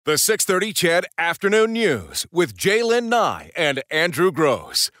The 6:30 CHED Afternoon News with Jaylen Nye and Andrew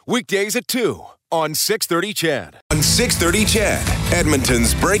Gross. Weekdays at 2 on 6:30 CHED. On 6:30 CHED,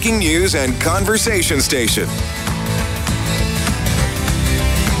 Edmonton's breaking news and conversation station.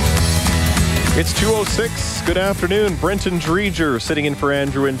 It's 2:06. Good afternoon. Brenton Dreger sitting in for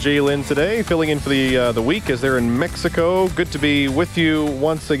Andrew and Jaylen today, filling in for the week as they're in Mexico. Good to be with you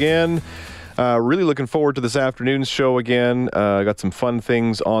once again. Really looking forward to this afternoon's show again. Got some fun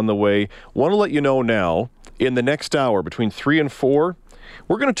things on the way. Want to let you know now, in the next hour, between 3 and 4,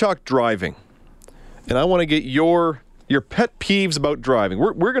 we're going to talk driving. And I want to get your pet peeves about driving.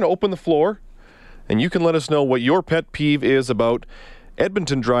 We're going to open the floor, and you can let us know what your pet peeve is about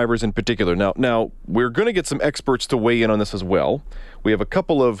Edmonton drivers in particular. Now we're going to get some experts to weigh in on this as well. We have a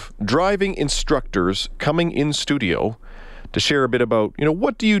couple of driving instructors coming in studio to share a bit about,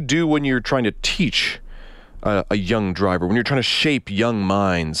 what do you do when you're trying to teach a young driver, when you're trying to shape young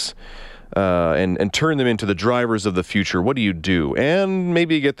minds and turn them into the drivers of the future? What do you do? And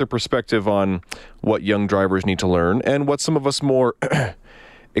maybe get their perspective on what young drivers need to learn and what some of us more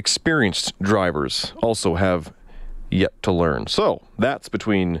experienced drivers also have yet to learn. So that's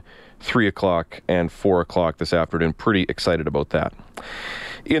between 3 o'clock and 4 o'clock this afternoon. Pretty excited about that.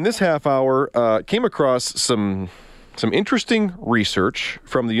 In this half hour, came across some interesting research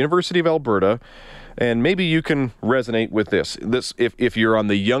from the University of Alberta, and maybe you can resonate with this. If you're on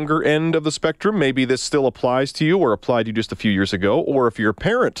the younger end of the spectrum, maybe this still applies to you or applied to you just a few years ago, or if you're a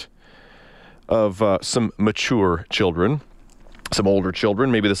parent of some mature children, some older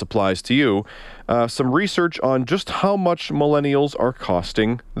children, maybe this applies to you. Some research on just how much millennials are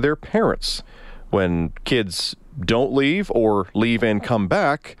costing their parents. When kids don't leave or leave and come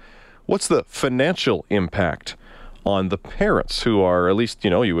back, what's the financial impact on the parents who are, at least,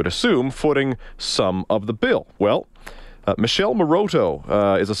 you would assume, footing some of the bill? Well, Michelle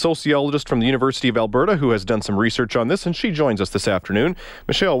Maroto is a sociologist from the University of Alberta who has done some research on this, and she joins us this afternoon.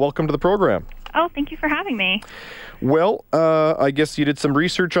 Michelle, welcome to the program. Oh, thank you for having me. Well, I guess you did some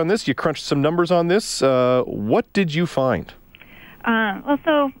research on this. You crunched some numbers on this. What did you find?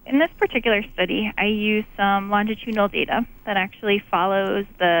 So in this particular study, I used some longitudinal data that actually follows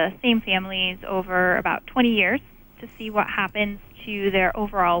the same families over about 20 years to see what happens to their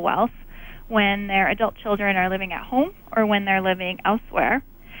overall wealth when their adult children are living at home or when they're living elsewhere.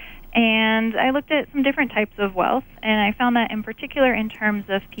 And I looked at some different types of wealth, and I found that in particular in terms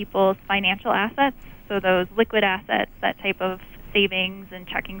of people's financial assets, so those liquid assets, that type of savings and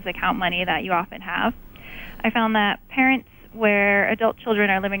checkings account money that you often have, I found that parents where adult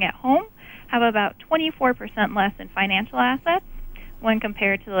children are living at home have about 24% less in financial assets when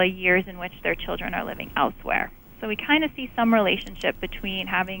compared to the years in which their children are living elsewhere. So we kind of see some relationship between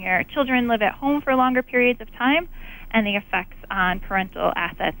having your children live at home for longer periods of time and the effects on parental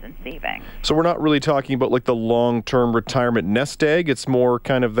assets and savings. So we're not really talking about like the long-term retirement nest egg. It's more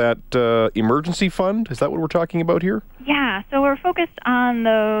kind of that emergency fund. Is that what we're talking about here? Yeah, so we're focused on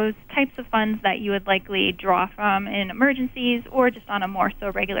those types of funds that you would likely draw from in emergencies or just on a more so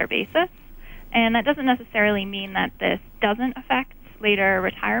regular basis. And that doesn't necessarily mean that this doesn't affect later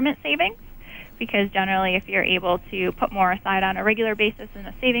retirement savings, because generally if you're able to put more aside on a regular basis in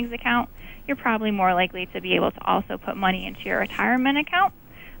a savings account, you're probably more likely to be able to also put money into your retirement account.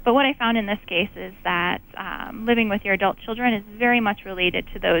 But what I found in this case is that living with your adult children is very much related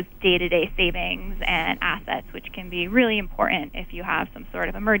to those day-to-day savings and assets, which can be really important if you have some sort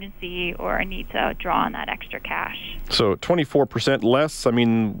of emergency or a need to draw on that extra cash. So 24% less, I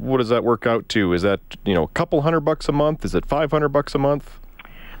mean, what does that work out to? Is that, a couple $100 a month? Is it $500 a month?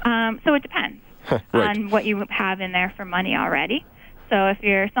 So it depends right. on what you have in there for money already. So if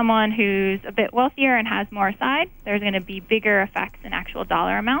you're someone who's a bit wealthier and has more aside, there's going to be bigger effects in actual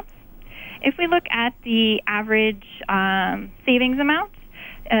dollar amounts. If we look at the average savings amount,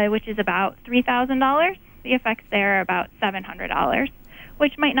 which is about $3,000, the effects there are about $700,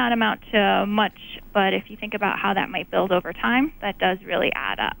 which might not amount to much, but if you think about how that might build over time, that does really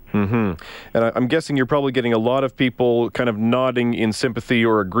add up. Mm-hmm. And I'm guessing you're probably getting a lot of people kind of nodding in sympathy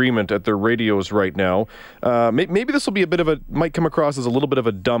or agreement at their radios right now. Maybe this will be might come across as a little bit of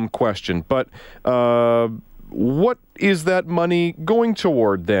a dumb question, but what is that money going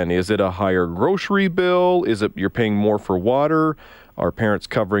toward then? Is it a higher grocery bill? Is it you're paying more for water? Are parents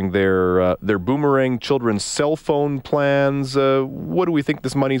covering their boomerang children's cell phone plans? What do we think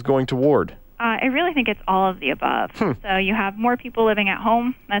this money's going toward? I really think it's all of the above. So you have more people living at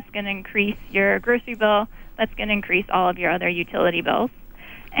home. That's going to increase your grocery bill. That's going to increase all of your other utility bills.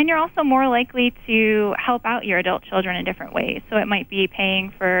 And you're also more likely to help out your adult children in different ways. So it might be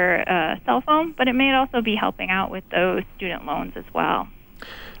paying for a cell phone, but it may also be helping out with those student loans as well.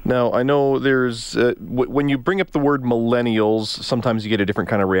 Now, I know there's, when you bring up the word millennials, sometimes you get a different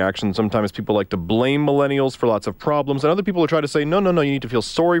kind of reaction. Sometimes people like to blame millennials for lots of problems, and other people will try to say, no, you need to feel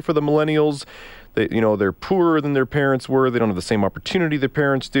sorry for the millennials. They're poorer than their parents were. They don't have the same opportunity their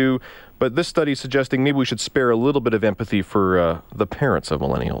parents do. But this study is suggesting maybe we should spare a little bit of empathy for the parents of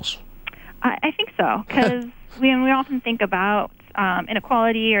millennials. I think so, because we often think about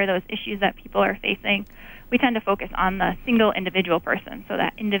inequality or those issues that people are facing. We tend to focus on the single individual person, so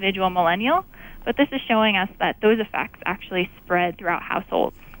that individual millennial. But this is showing us that those effects actually spread throughout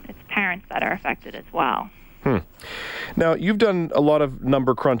households. It's parents that are affected as well. Now, you've done a lot of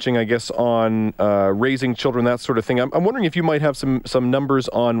number crunching, I guess, on raising children, that sort of thing. I'm wondering if you might have some numbers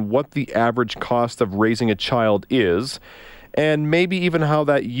on what the average cost of raising a child is, and maybe even how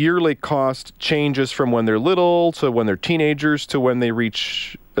that yearly cost changes from when they're little to when they're teenagers to when they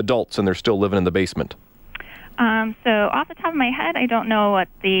reach adults and they're still living in the basement. So off the top of my head, I don't know what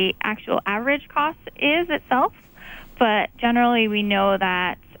the actual average cost is itself, but generally we know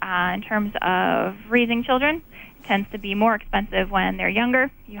that in terms of raising children, it tends to be more expensive when they're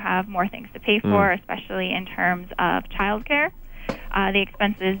younger. You have more things to pay for, especially in terms of childcare. The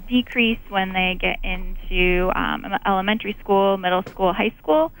expenses decrease when they get into elementary school, middle school, high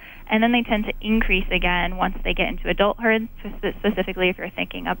school, and then they tend to increase again once they get into adulthood, specifically if you're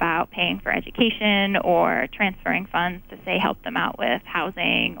thinking about paying for education or transferring funds to, say, help them out with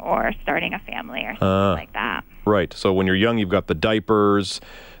housing or starting a family or something like that. Right. So when you're young, you've got the diapers.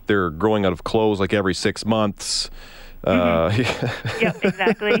 They're growing out of clothes like every 6 months. Yep,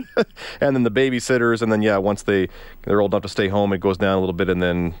 exactly. And then the babysitters, and then, once they're old enough to stay home, it goes down a little bit, and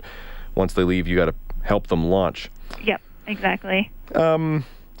then once they leave, you got to help them launch. Yep, exactly.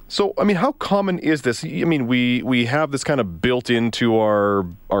 So, I mean, how common is this? I mean, we have this kind of built into our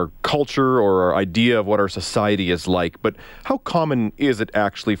culture or our idea of what our society is like, but how common is it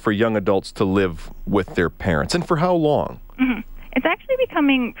actually for young adults to live with their parents, and for how long? It's actually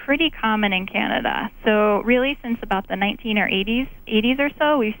becoming pretty common in Canada. So really since about the 1980s or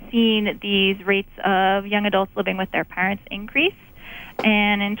so, we've seen these rates of young adults living with their parents increase.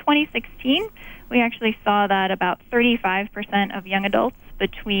 And in 2016, we actually saw that about 35% of young adults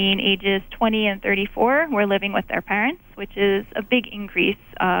between ages 20 and 34 were living with their parents, which is a big increase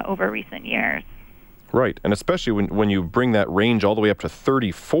over recent years. Right, and especially when you bring that range all the way up to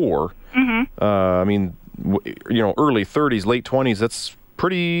 34, I mean, early 30s, late 20s, that's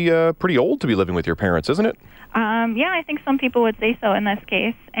pretty old to be living with your parents, isn't it? Yeah, I think some people would say so in this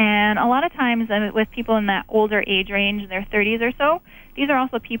case. And a lot of times with people in that older age range, their 30s or so, these are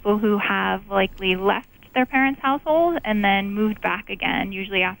also people who have likely left their parents' household and then moved back again,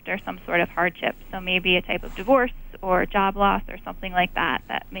 usually after some sort of hardship. So maybe a type of divorce or job loss or something like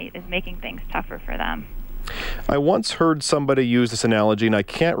that is making things tougher for them. I once heard somebody use this analogy, and I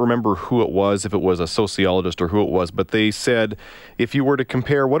can't remember who it was, if it was a sociologist or who it was, but they said if you were to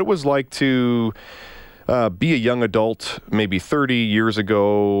compare what it was like to be a young adult maybe 30 years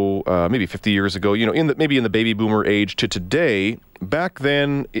ago, maybe 50 years ago, maybe in the baby boomer age to today, back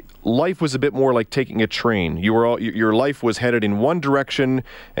then life was a bit more like taking a train. Your life was headed in one direction,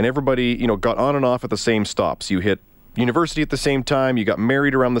 and everybody, got on and off at the same stops. You hit university at the same time, you got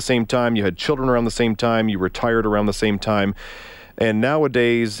married around the same time, you had children around the same time, you retired around the same time. And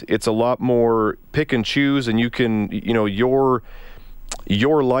nowadays, it's a lot more pick and choose, and you can, your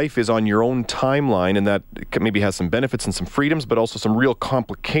life is on your own timeline, and that maybe has some benefits and some freedoms, but also some real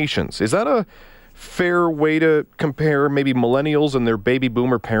complications. Is that a fair way to compare maybe millennials and their baby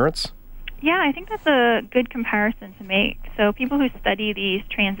boomer parents? Yeah, I think that's a good comparison to make. So people who study these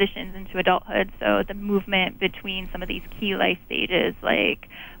transitions into adulthood, so the movement between some of these key life stages, like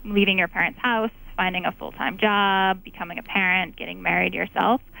leaving your parents' house, finding a full-time job, becoming a parent, getting married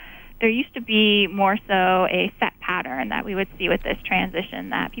yourself, there used to be more so a set pattern that we would see with this transition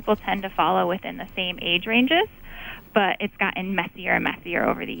that people tend to follow within the same age ranges, but it's gotten messier and messier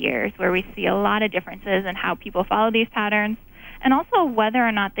over the years, where we see a lot of differences in how people follow these patterns, and also whether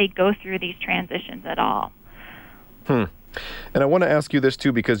or not they go through these transitions at all. And I want to ask you this,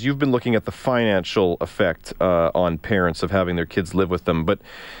 too, because you've been looking at the financial effect on parents of having their kids live with them. But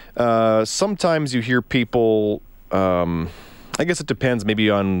sometimes you hear people, I guess it depends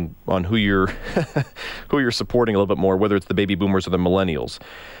maybe on who you're who you're supporting a little bit more, whether it's the baby boomers or the millennials.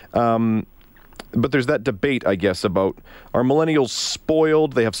 But there's that debate, I guess, about are millennials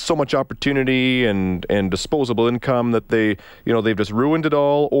spoiled? They have so much opportunity and disposable income that they've just ruined it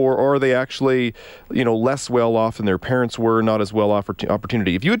all, or are they actually, less well off than their parents were, not as well off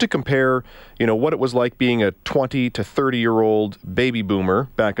opportunity? If you had to compare, what it was like being a 20 to 30-year-old baby boomer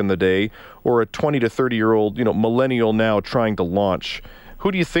back in the day, or a 20 to 30-year-old, millennial now trying to launch,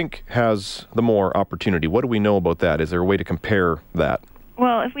 Who do you think has the more opportunity? What do we know about that? Is there a way to compare that?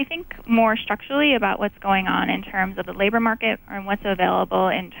 Well, if we think more structurally about what's going on in terms of the labor market and what's available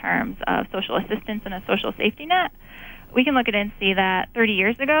in terms of social assistance and a social safety net, we can look at it and see that 30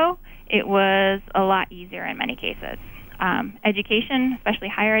 years ago, it was a lot easier in many cases. Education, especially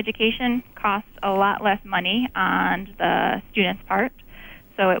higher education, cost a lot less money on the student's part,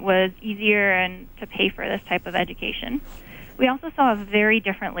 so it was easier to pay for this type of education. We also saw a very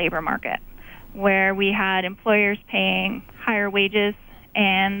different labor market, where we had employers paying higher wages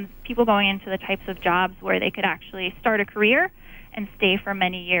and people going into the types of jobs where they could actually start a career and stay for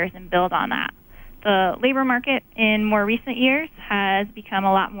many years and build on that. The labor market in more recent years has become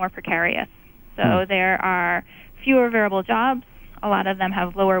a lot more precarious. So there are fewer variable jobs. A lot of them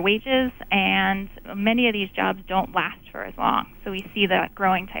have lower wages, and many of these jobs don't last for as long. So we see that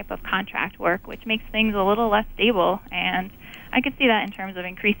growing type of contract work, which makes things a little less stable. And I could see that in terms of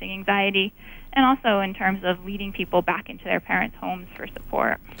increasing anxiety and also in terms of leading people back into their parents' homes for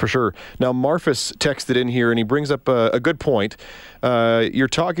support. For sure. Now, Marfus texted in here, and he brings up a good point. You're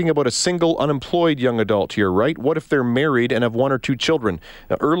talking about a single, unemployed young adult here, right? What if they're married and have one or two children?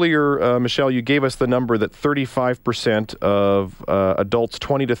 Now, earlier, Michelle, you gave us the number that 35% of adults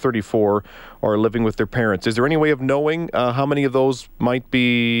 20 to 34 are living with their parents. Is there any way of knowing how many of those might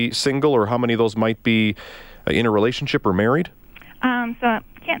be single or how many of those might be in a relationship or married? So I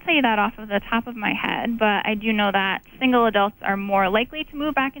can't tell you that off of the top of my head, but I do know that single adults are more likely to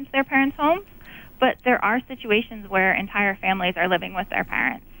move back into their parents' homes, but there are situations where entire families are living with their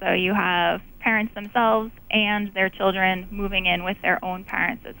parents. So you have parents themselves and their children moving in with their own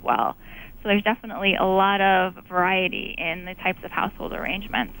parents as well. So there's definitely a lot of variety in the types of household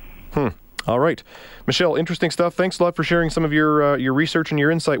arrangements. All right. Michelle, interesting stuff. Thanks a lot for sharing some of your research and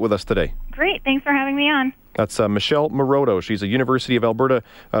your insight with us today. Great. Thanks for having me on. That's Michelle Maroto. She's a University of Alberta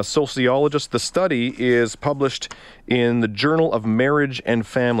sociologist. The study is published in the Journal of Marriage and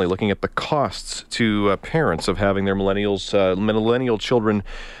Family, looking at the costs to parents of having their millennial children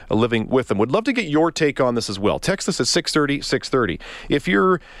living with them. Would love to get your take on this as well. Text us at 630-630. If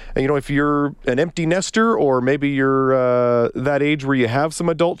you're an empty nester, or maybe you're that age where you have some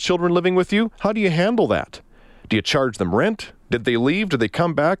adult children living with you, how do you handle that? Do you charge them rent? Did they leave? Did they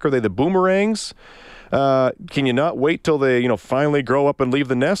come back? Are they the boomerangs? Can you not wait till they, finally grow up and leave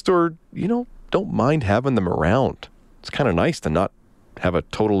the nest, or, don't mind having them around? It's kind of nice to not have a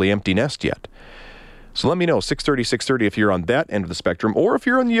totally empty nest yet. So let me know, 630 if you're on that end of the spectrum, or if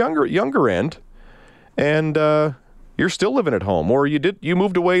you're on the younger end and you're still living at home, or you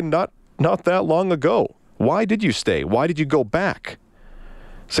moved away not that long ago. Why did you stay? Why did you go back?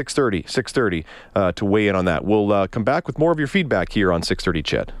 630 to weigh in on that. We'll come back with more of your feedback here on 630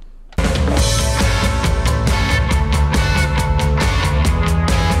 CHED.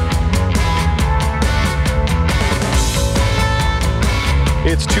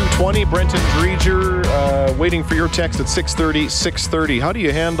 It's 2:20. Brenton Dreger waiting for your text at 630. How do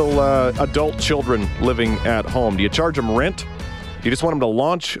you handle adult children living at home? Do you charge them rent? Do you just want them to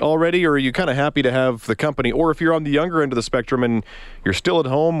launch already, or are you kind of happy to have the company? Or if you're on the younger end of the spectrum and you're still at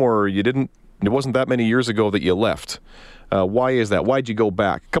home, or it wasn't that many years ago that you left. Why is that? Why'd you go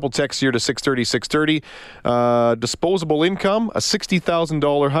back? A couple texts here to 630. Disposable income, a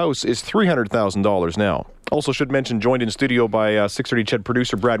 $60,000 house is $300,000 now. Also should mention, joined in studio by 630 CHED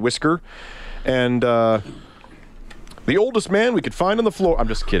producer Brad Whisker, and the oldest man we could find on the floor. I'm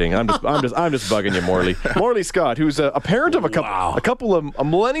just kidding. I'm just bugging you, Morley. Morley Scott, who's a parent of a couple of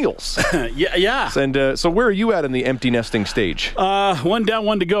millennials. Yeah. And so where are you at in the empty nesting stage? One down,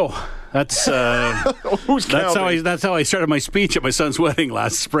 one to go. That's Who's counting? that's how I started my speech at my son's wedding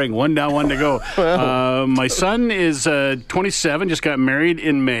last spring. One down, one to go. My son is 27, just got married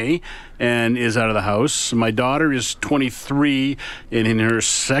in May, and is out of the house. My daughter is 23 and in her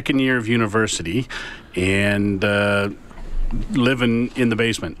second year of university, and living in the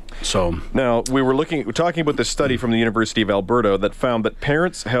basement. So now we're talking about this study from the University of Alberta that found that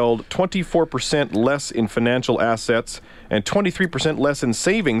parents held 24% less in financial assets and 23% less in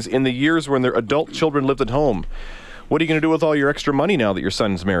savings in the years when their adult children lived at home. What are you going to do with all your extra money now that your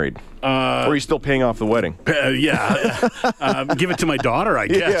son's married? Or are you still paying off the wedding? Give it to my daughter, I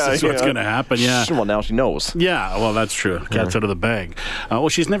guess. That's what's going to happen. Yeah. Well, now she knows. Yeah, well, that's true. Cat's out of the bag. Well,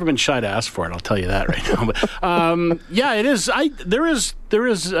 she's never been shy to ask for it, I'll tell you that right now. But, it is. There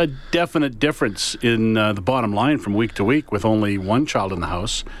is a definite difference in the bottom line from week to week with only one child in the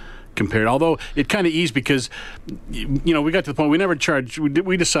house. Compared, although it kind of eased because, we got to the point we never charge.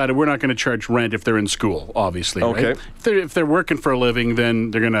 We decided we're not going to charge rent if they're in school. Obviously, okay. Right? If they're working for a living,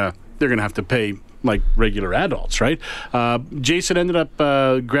 then they're gonna have to pay like regular adults, right? Jason ended up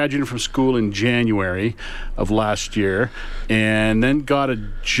graduating from school in January of last year and then got a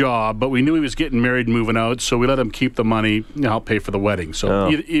job, but we knew he was getting married and moving out, so we let him keep the money, help pay for the wedding. So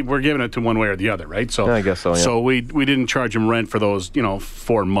we're giving it to one way or the other, right? So I guess so, yeah. So we didn't charge him rent for those,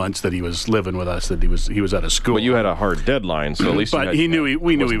 4 months that he was living with us, that he was out of school. But you had a hard deadline, so at least but we knew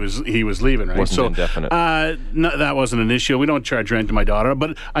he was leaving, right? Wasn't indefinite. No, that wasn't an issue. We don't charge rent to my daughter,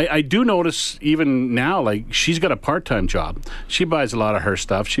 but I do notice even now, like, she's got a part-time job. She buys a lot of her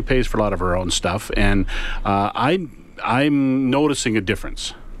stuff. She pays for a lot of her own stuff, and I'm noticing a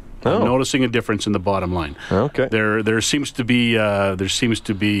difference. I'm noticing a difference in the bottom line. Okay. There seems to be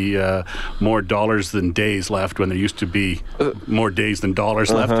more dollars than days left when there used to be more days than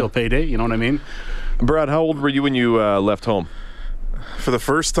dollars left till payday. You know what I mean? Brad, how old were you when you left home? For the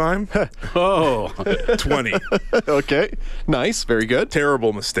first time? 20. Okay. Nice. Very good.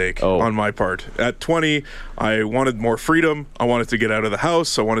 Terrible mistake on my part. At 20, I wanted more freedom. I wanted to get out of the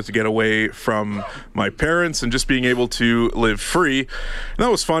house. I wanted to get away from my parents and just being able to live free. And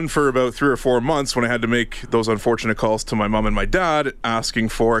that was fun for about 3 or 4 months when I had to make those unfortunate calls to my mom and my dad asking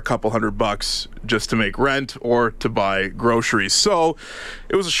for a couple $100 just to make rent or to buy groceries. So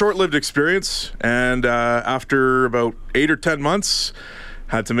it was a short-lived experience. And after about 8 or 10 months,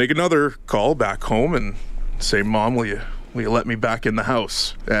 had to make another call back home and say, Mom, will you let me back in the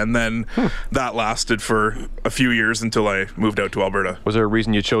house? And then that lasted for a few years until I moved out to Alberta. Was there a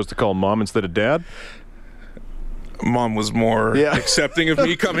reason you chose to call Mom instead of Dad? Mom was more accepting of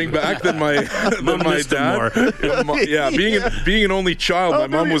me coming back than my dad. Being an only child, my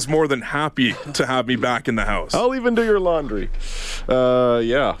mom was more than happy to have me back in the house. I'll even do your laundry. For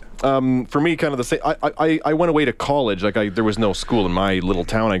me, kind of the same. I went away to college. There was no school in my little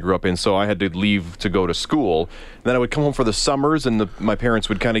town I grew up in, so I had to leave to go to school. And then I would come home for the summers, and my parents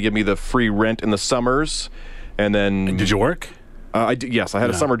would kind of give me the free rent in the summers. And then, did you work? Yes, I had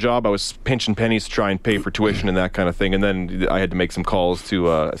a summer job. I was pinching pennies to try and pay for tuition and that kind of thing. And then I had to make some calls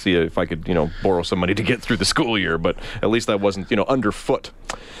to see if I could, borrow some money to get through the school year. But at least I wasn't, underfoot.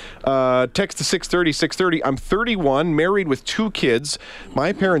 Text to 630. I'm 31, married with 2 kids.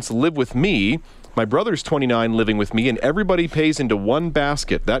 My parents live with me. My brother's 29, living with me, and everybody pays into one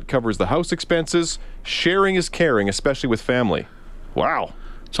basket. That covers the house expenses. Sharing is caring, especially with family. Wow.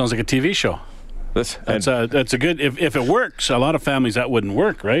 Sounds like a TV show. That's a good. If it works, a lot of families that wouldn't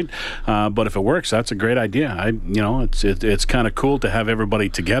work, right? But if it works, that's a great idea. It's kind of cool to have everybody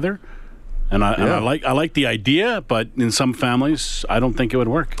together, and I like the idea. But in some families, I don't think it would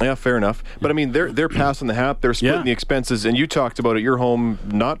work. Yeah, fair enough. But I mean, they're passing the hat. They're splitting the expenses, and you talked about at your home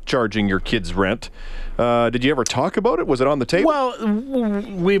not charging your kids rent. Did you ever talk about it? Was it on the table? Well,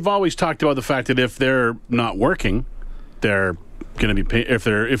 we've always talked about the fact that if they're not working, they're going to be if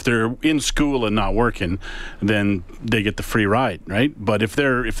they're in school and not working, then they get the free ride, right? But if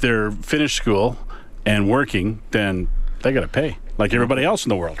they're finished school and working, then they got to pay like everybody else in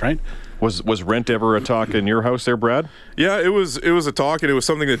the world, right? Was rent ever a talk in your house there, Brad? Yeah, it was a talk, and it was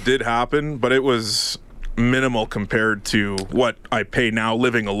something that did happen, but it was minimal compared to what I pay now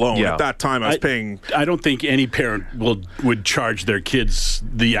living alone. Yeah. At that time, I was paying... I don't think any parent would charge their kids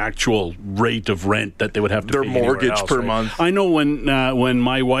the actual rate of rent that they would have to their pay mortgage per month. I know when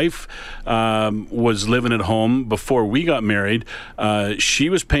my wife was living at home before we got married, she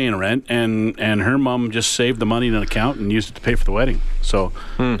was paying rent, and her mom just saved the money in an account and used it to pay for the wedding. So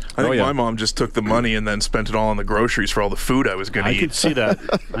I think my mom just took the money and then spent it all on the groceries for all the food I was going to eat. I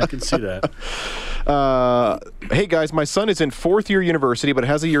could see that. Hey guys, my son is in 4th year university but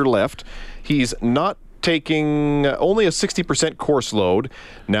has a year left. He's not taking only a 60% course load.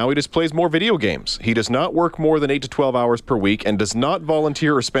 Now he just plays more video games. He does not work more than 8 to 12 hours per week and does not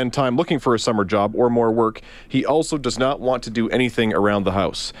volunteer or spend time looking for a summer job or more work. He also does not want to do anything around the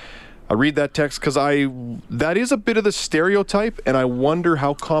house. I read that text because that is a bit of the stereotype, and I wonder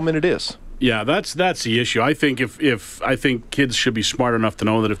how common it is. Yeah, that's the issue. I think I think kids should be smart enough to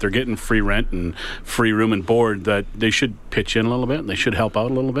know that if they're getting free rent and free room and board, that they should pitch in a little bit and they should help out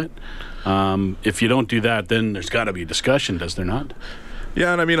a little bit. If you don't do that, then there's got to be a discussion, does there not?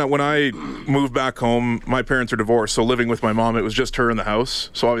 Yeah, and I mean, when I moved back home, my parents are divorced, so living with my mom, it was just her in the house.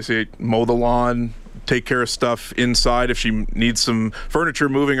 So obviously, mow the lawn, take care of stuff inside. If she needs some furniture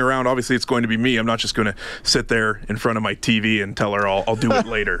moving around, obviously it's going to be me. I'm not just going to sit there in front of my TV and tell her I'll do it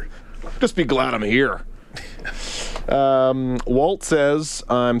later. Just be glad I'm here. Walt says,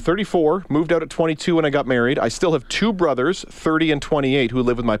 I'm 34, moved out at 22 when I got married. I still have 2 brothers, 30 and 28, who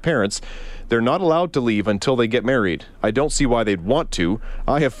live with my parents. They're not allowed to leave until they get married. I don't see why they'd want to.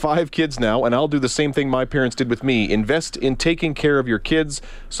 I have 5 kids now, and I'll do the same thing my parents did with me. Invest in taking care of your kids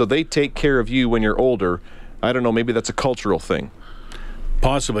so they take care of you when you're older. I don't know, maybe that's a cultural thing.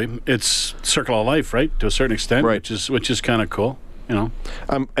 Possibly. It's circle of life, right? To a certain extent, right. which is kind of cool. You know,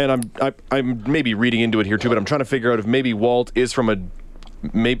 I'm maybe reading into it here too, but I'm trying to figure out if maybe Walt is from a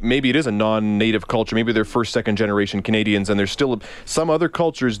maybe it is a non-native culture. Maybe they're first, second generation Canadians, and there's still some other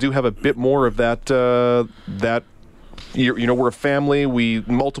cultures do have a bit more of that. We're a family. We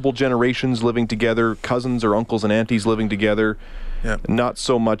multiple generations living together, cousins or uncles and aunties living together. Yeah. Not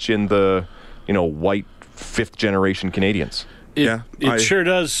so much in the white fifth generation Canadians. It sure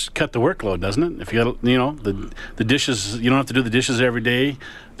does cut the workload, doesn't it? If you got, the dishes, you don't have to do the dishes every day.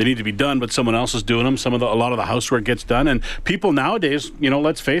 They need to be done, but someone else is doing them. A lot of the housework gets done, and people nowadays,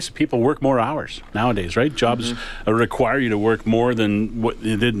 let's face it, people work more hours nowadays, right? Jobs require you to work more than what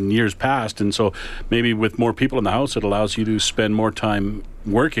they did in years past, and so maybe with more people in the house, it allows you to spend more time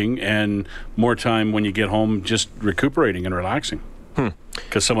working and more time when you get home just recuperating and relaxing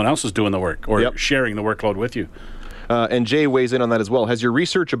because someone else is doing the work or sharing the workload with you. And Jay weighs in on that as well. Has your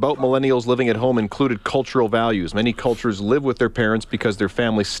research about millennials living at home included cultural values? Many cultures live with their parents because their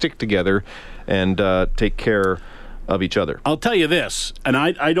families stick together and take care of each other. I'll tell you this, and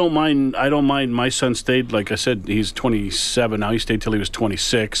I don't mind. My son stayed, like I said, he's 27 now. He stayed till he was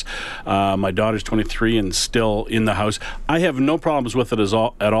 26. My daughter's 23 and still in the house. I have no problems with it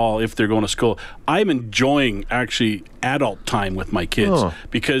at all if they're going to school. I'm enjoying actually adult time with my kids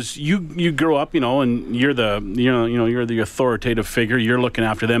because you grow up, and you're the authoritative figure. You're looking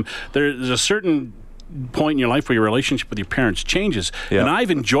after them. There's a certain point in your life where your relationship with your parents changes, and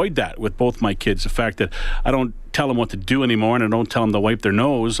I've enjoyed that with both my kids. The fact that I don't tell them what to do anymore, and I don't tell them to wipe their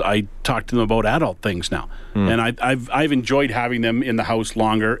nose. I talk to them about adult things now, and I've enjoyed having them in the house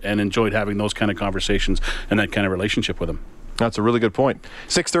longer and enjoyed having those kind of conversations and that kind of relationship with them. That's a really good point.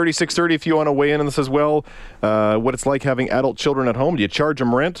 630 if you want to weigh in on this as well. What it's like having adult children at home. Do you charge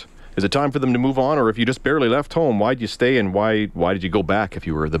them rent? Is it time for them to move on? Or if you just barely left home, why'd you stay and why did you go back if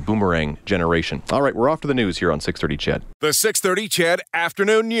you were the boomerang generation? All right, we're off to the news here on 630 CHED. The 630 CHED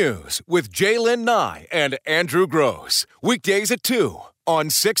Afternoon News with Jaylen Nye and Andrew Gross. Weekdays at 2 on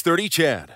 630 CHED.